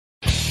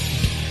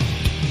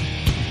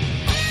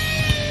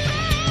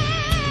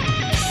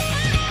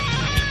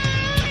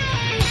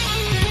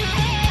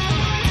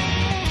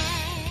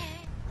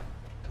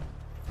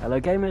Hello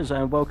gamers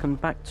and welcome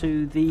back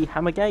to the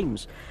Hammer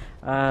Games.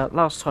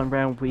 Last time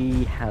round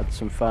we had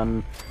some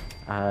fun.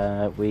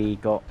 We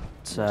got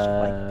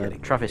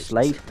Travis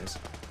laid.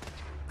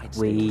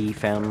 We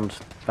found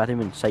Vadim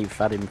and saved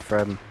Vadim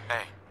from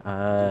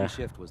a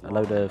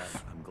load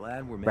of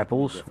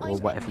rebels, or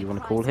whatever you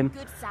want to call them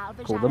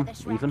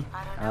even.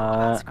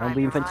 And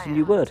we invented a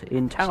new word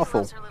in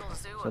Towerfall.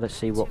 So let's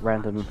see what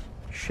random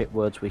shit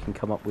words we can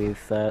come up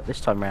with this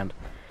time round.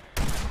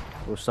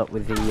 We'll start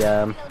with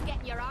the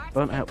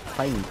burnt out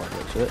plane by the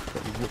looks of it.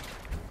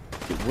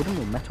 Is it wooden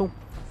or metal?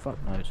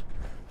 Fuck knows.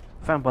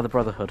 Found by the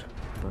Brotherhood.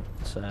 But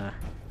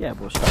yeah,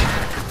 we'll start with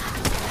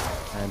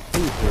it. And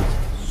he is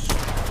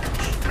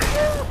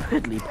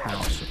stupidly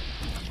powersome.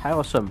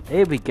 Powersome.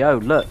 Here we go.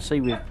 Look, see,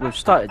 we've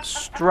started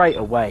straight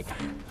away.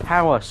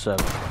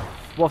 Powersome.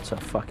 What a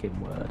fucking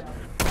word.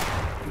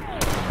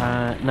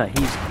 No,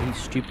 he's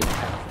stupidly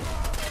powerful.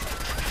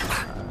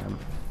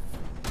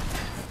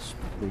 Let's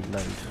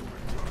reload.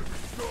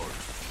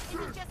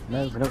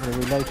 No, we're not going to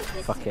reload.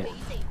 Fuck it.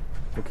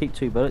 We'll keep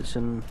 2 bullets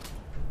and...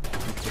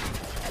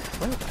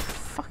 Where the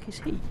fuck is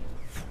he?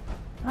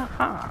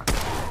 Aha!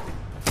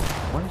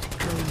 Why is he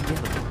glowing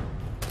yellow?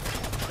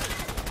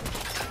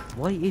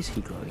 Why is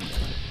he glowing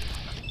yellow?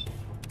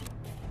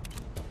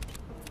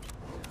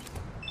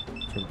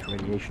 Too much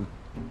radiation.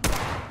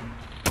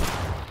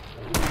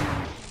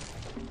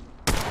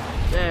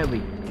 There we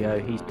go,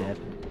 he's dead.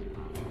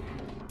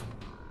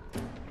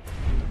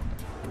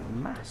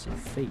 Massive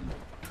feat.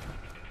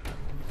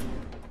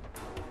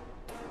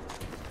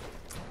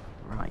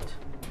 Right.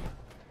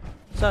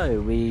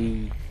 So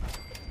we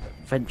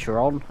venture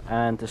on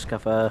and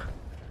discover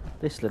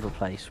this little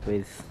place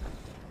with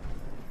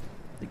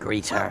the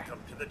greeter. Welcome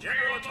to the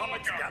General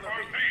Atomics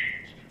Gallery.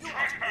 You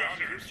must be our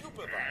new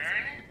supervisor.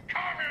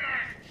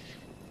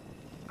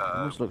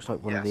 Almost looks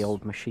like one of the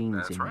old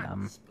machines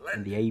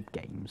in the Abe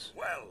games.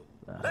 Well,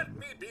 let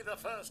me be the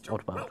first to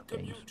Oddworld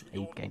welcome you games. to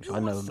your Abe games. new I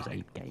know them as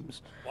assignment. Abe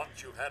games.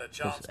 Once you've had a Because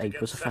chance to Abe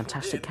get was a settled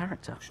fantastic in,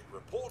 character. you should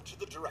report to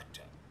the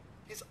director.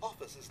 His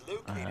office is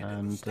located in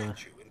And the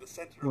statue in the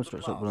center of almost the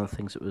looks like plaza. one of the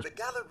things that was The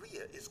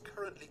Galleria is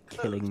currently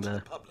killing closed to the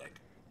the public,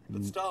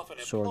 but staff and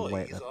sawing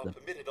away employees at are the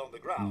permitted on the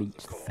grounds, meat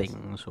of course.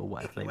 things or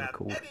whatever If they you were have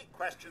called. any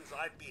questions,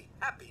 I'd be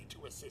happy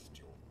to assist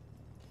you.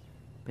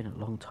 Been a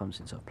long time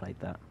since I've played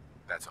that.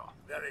 That's all.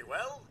 Very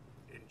well.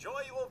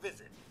 Enjoy your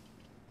visit.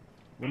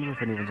 Wonder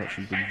if anyone's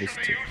actually been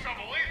visited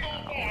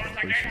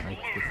recently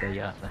with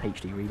the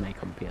HD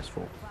remake on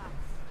PS4.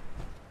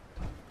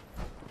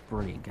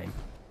 Brilliant game.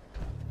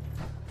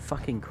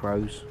 Fucking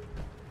crows.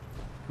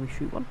 Can we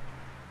shoot one?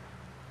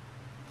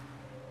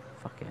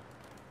 Fuck it.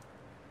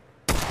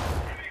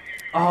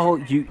 Oh,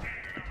 you...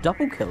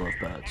 Double kill of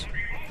birds.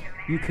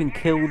 You can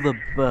kill the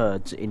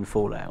birds in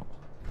Fallout.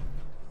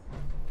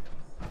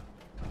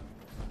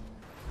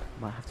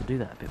 Might have to do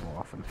that a bit more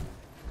often.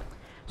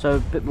 So, a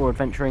bit more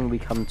adventuring, we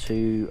come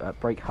to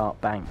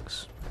Breakheart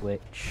Banks,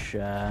 which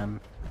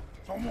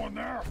Someone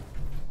there?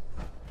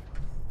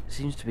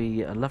 seems to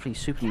be a lovely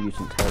Super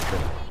Mutant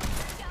territory.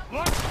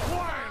 Let's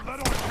play,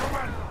 little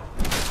human!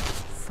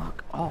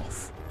 Fuck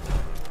off.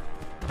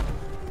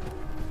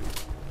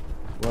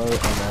 Whoa,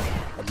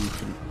 I'm a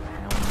mutant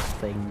hound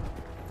thing.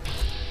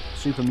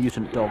 Super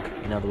Mutant dog,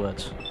 in other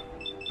words.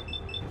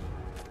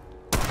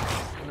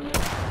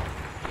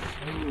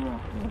 Oh,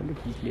 look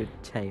at your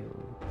tail.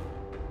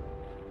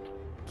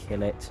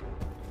 Kill it.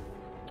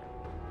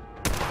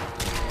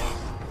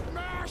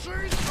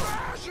 Smashing!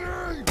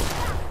 Smashing!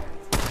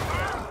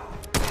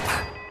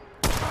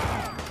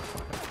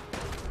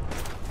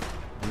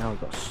 Now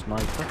we've got a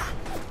sniper.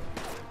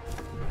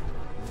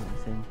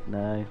 Anything?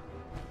 No.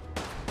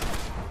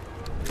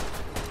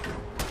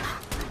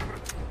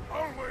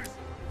 Always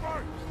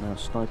fight! Now a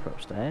sniper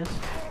upstairs.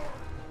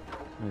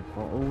 No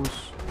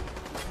bottles.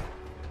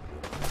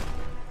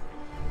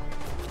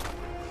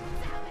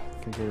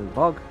 Can we do the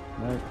bog?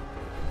 No.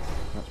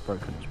 That's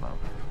broken as well.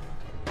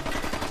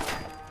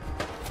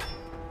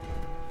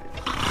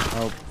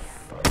 Oh,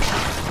 fuck.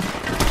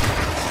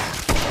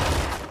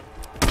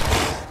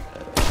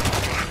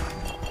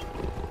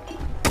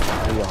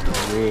 We are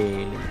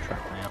really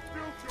trapped now.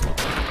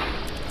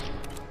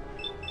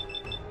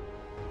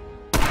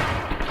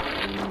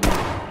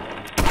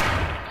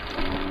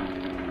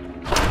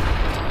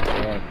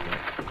 There we go.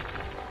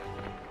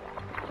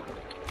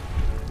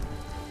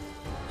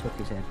 Took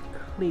his head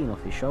clean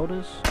off his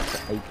shoulders.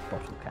 Got 8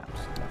 bottle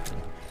caps.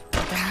 Lovely.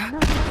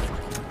 Another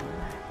fucking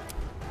one.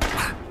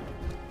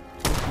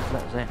 Please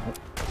let us out.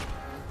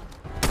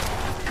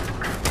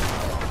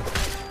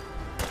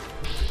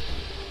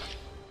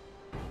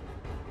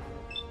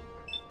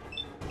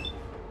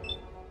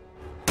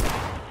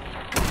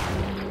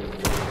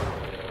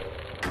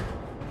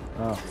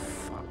 Oh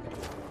fuck.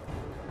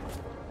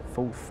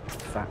 Full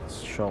fat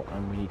shot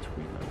and we need to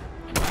reload.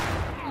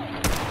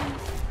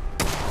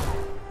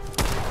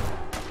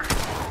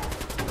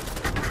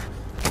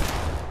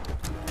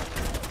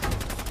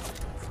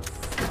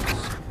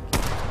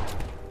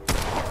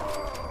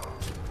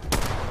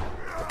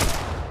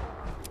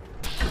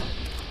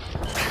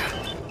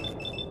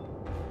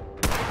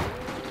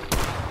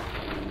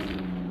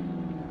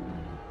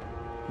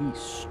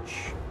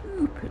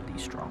 stupidly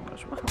strong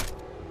as well.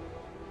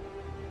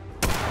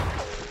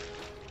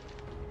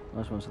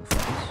 Nice ones to the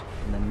face,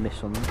 and then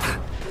miss on them.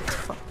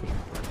 Fucking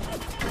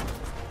brilliant.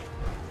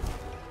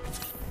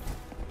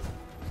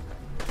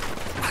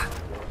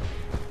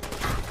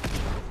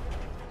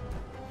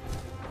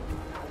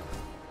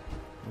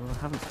 Well, I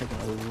haven't taken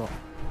a lot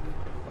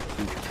of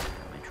huge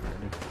damage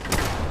really,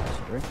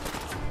 considering.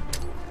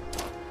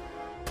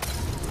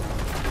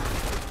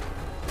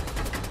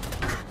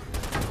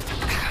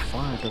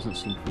 Fire doesn't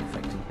seem to be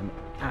affecting him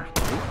at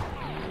all.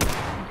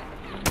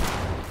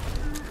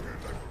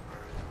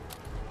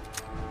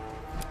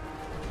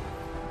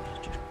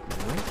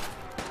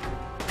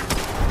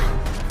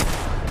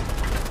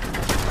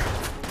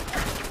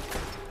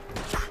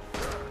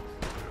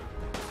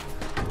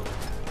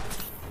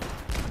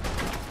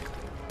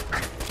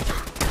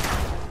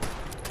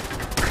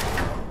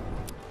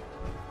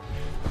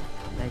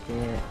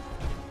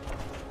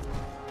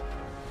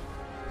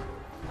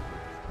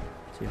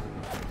 See if we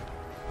can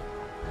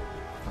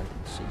hide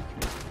and seek.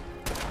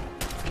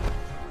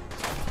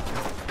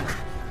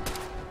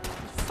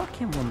 There's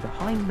fucking one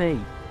behind me.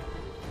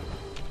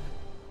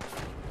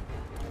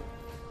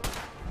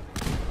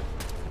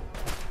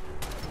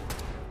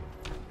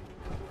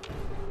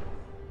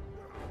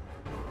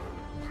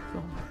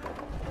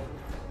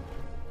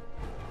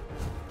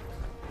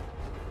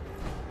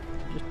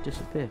 Just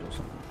disappeared or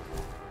something.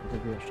 Or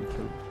did we actually kill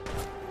him?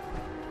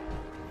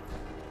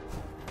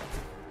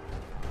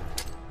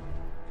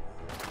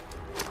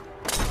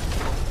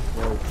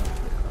 Well, that's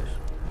a bit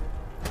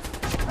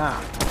close.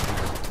 Ah!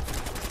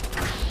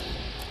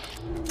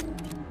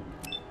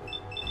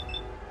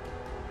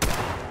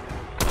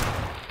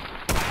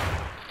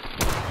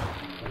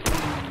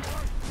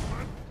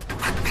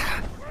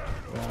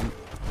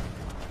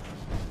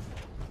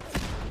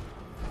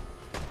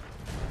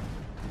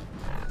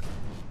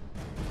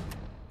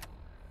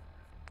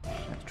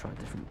 Let's try a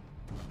different.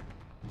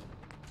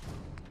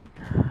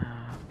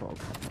 Bog.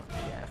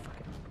 Yeah,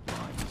 fucking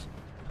lines.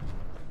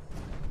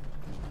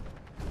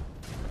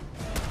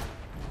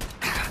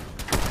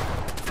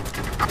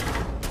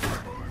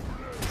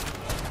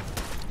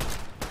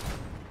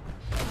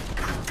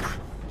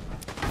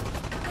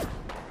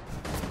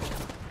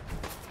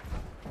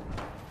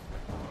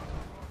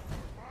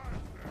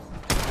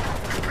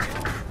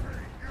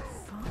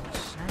 Fuck's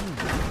sake.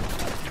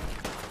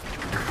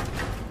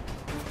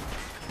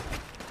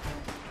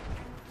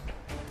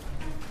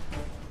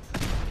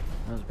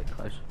 That was a bit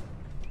close.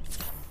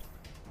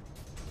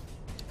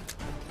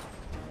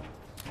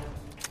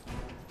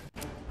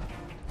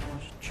 I'll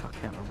just chuck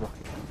out a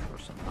rocket launcher or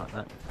something like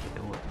that.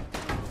 Kill it.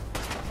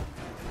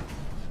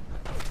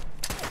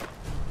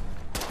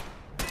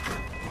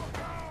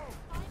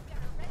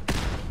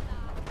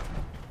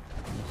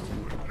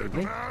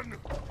 Completely.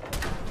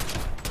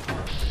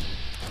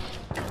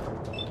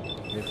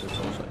 If there's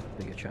also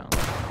a bigger chance.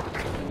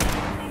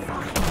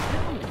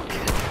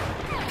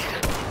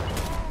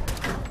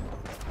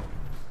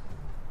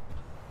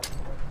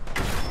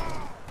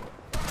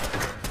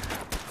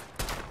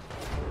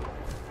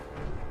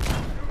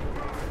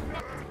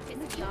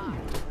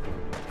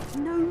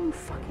 No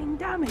fucking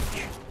damage!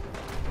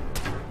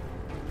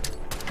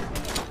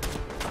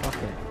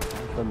 Okay,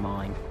 for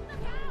mine.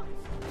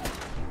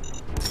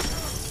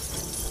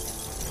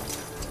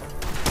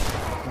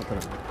 Not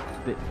gonna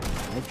a bit of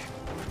damage.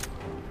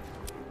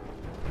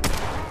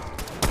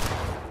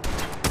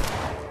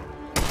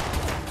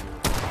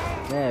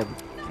 There we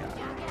go.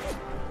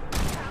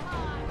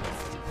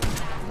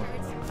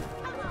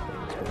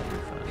 Let's go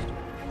in first.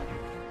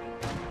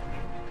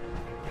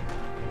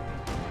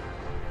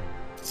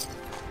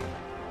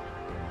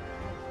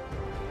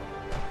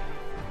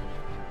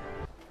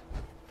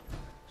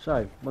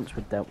 So, once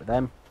we'd dealt with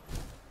them,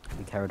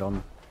 we carried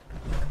on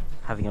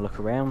having a look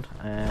around,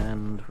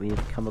 and we had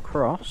come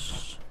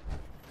across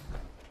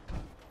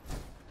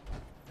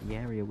the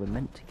area we're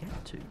meant to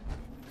get to,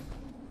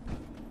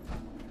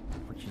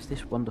 which is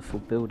this wonderful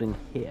building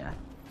here.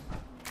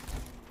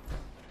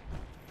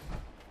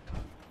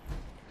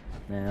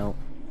 Now,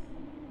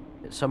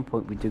 at some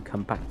point we do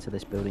come back to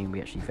this building and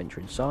we actually venture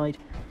inside,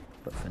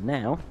 but for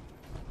now,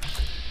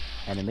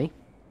 enemy.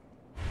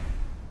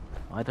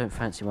 I don't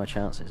fancy my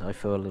chances. I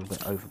feel a little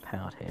bit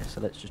overpowered here, so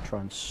let's just try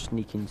and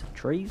sneak into the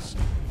trees.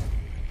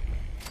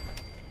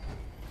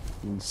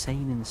 The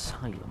Insane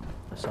Asylum.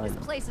 This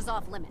place is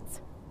off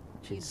limits.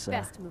 Which You'd is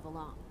best move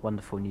along.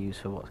 wonderful news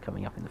for what's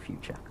coming up in the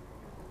future.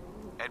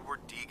 Edward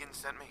Deegan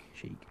sent me.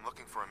 Chic. I'm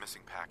looking for a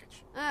missing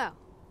package. Oh,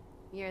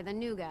 you're the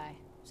new guy.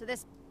 So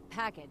this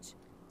package,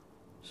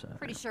 So,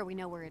 pretty sure we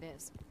know where it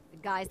is. The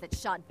guys that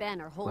shot Ben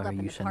are holed Where up are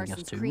in you the sending us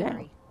Parsons to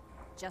Creamery, now?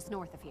 just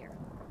north of here.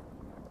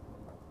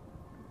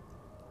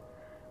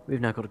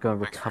 we've now got to go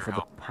and Thanks for your recover the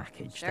help.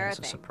 package. Sure That's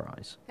a thing.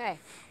 surprise. Hey,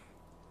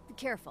 be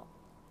careful.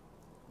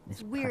 This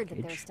It's weird that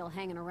they're package still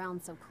hanging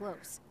around so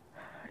close.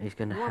 is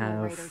going to Normal have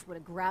raiders would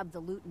have grabbed the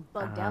loot and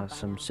bugged out by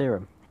some now.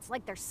 serum, It's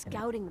like they're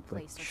scouting the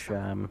place or which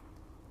something.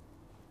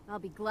 I'll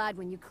be glad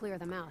when you clear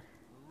them out.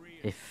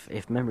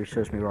 if memory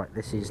serves me right,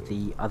 this is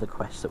the other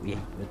quest that we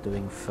were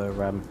doing for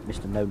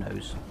Mr.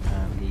 No-Nose,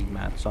 the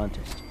mad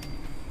scientist.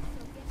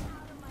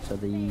 So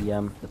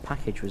the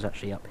package was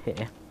actually up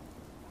here,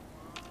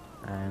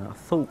 and I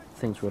thought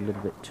things were a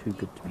little bit too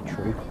good to be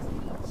true.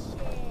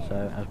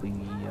 So as we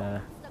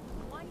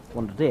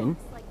wandered in,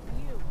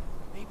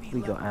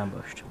 we got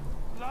ambushed.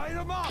 Light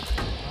 'em up!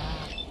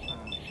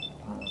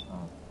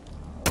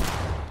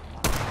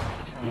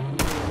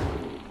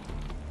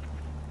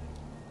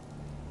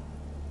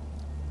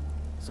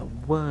 It's the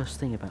worst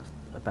thing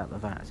about the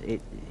VAT.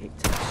 It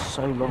takes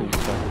so long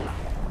to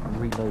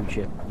reload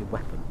your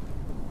weapon.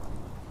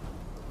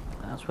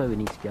 That's where we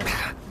need to go.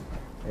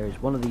 There is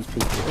one of these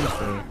people in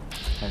here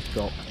has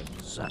got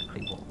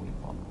exactly what we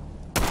want.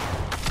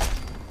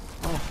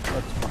 Oh,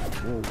 that's my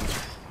wall.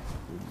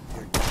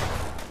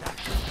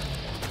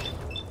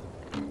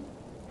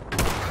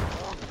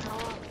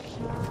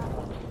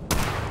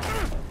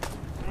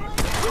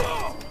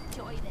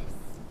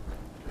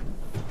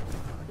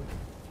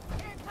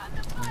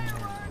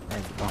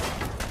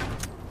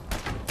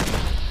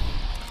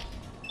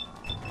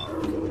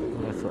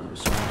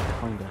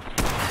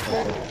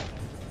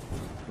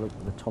 Look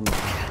at the Tommy.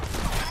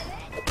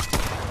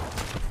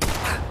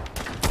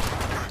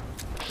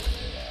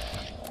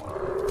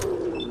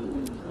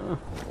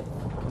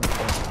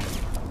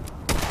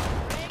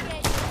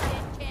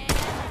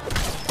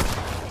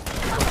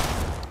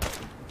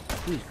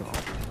 He's got a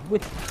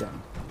wicked gun.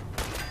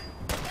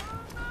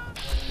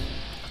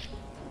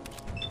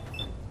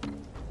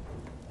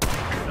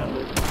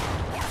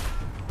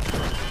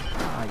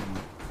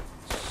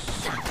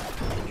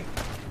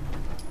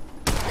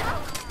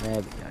 There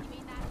we go.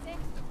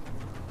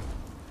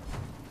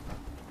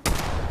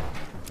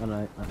 Oh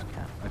no, that's a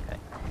cat. Okay.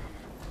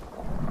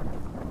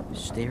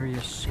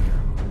 Mysterious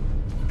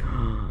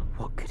serum.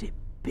 What could it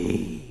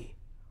be?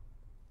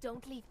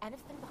 Don't leave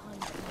anything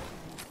behind.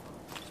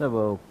 So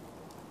we'll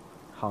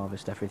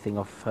harvest everything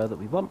off her that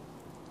we want.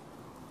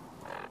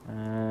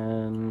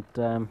 And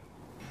we'll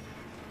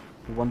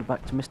wander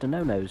back to Mr.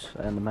 No-Nose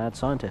and the mad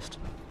scientist.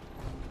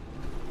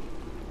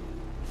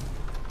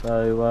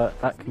 So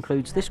that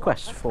concludes this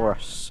quest for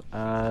us.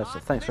 So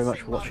thanks very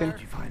much for watching.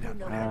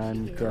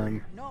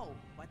 And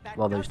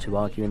while those two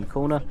argue in the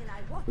corner,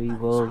 we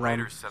will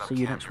see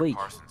you next week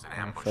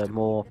for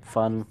more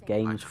fun,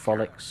 games,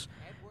 frolics,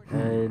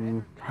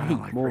 and hey,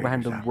 more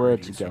random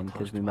words again,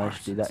 because we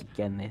managed to do that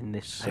again in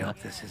this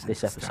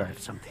this episode.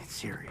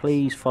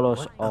 Please follow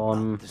us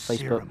on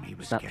Facebook,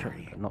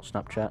 Snapchat, not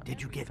Snapchat,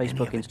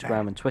 Facebook,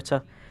 Instagram, and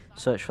Twitter.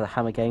 Search for the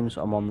Hammer Games.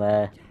 I'm on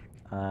there.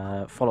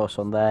 Follow us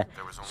on there.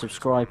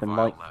 Subscribe and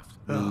like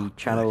the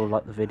channel,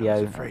 like the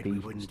video. That'd be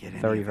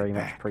very, very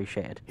much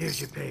appreciated.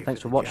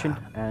 Thanks for watching,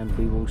 and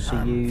we will see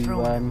you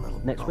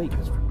next week.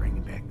 For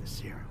bringing back the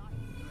serum.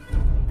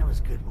 That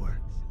was good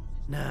work.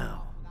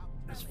 Now,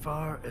 as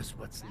far as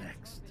what's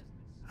next.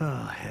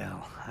 Oh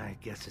hell, I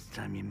guess it's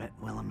time you met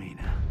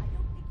Wilhelmina.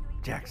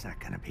 Jack's not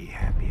gonna be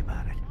happy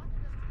about it.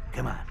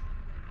 Come on.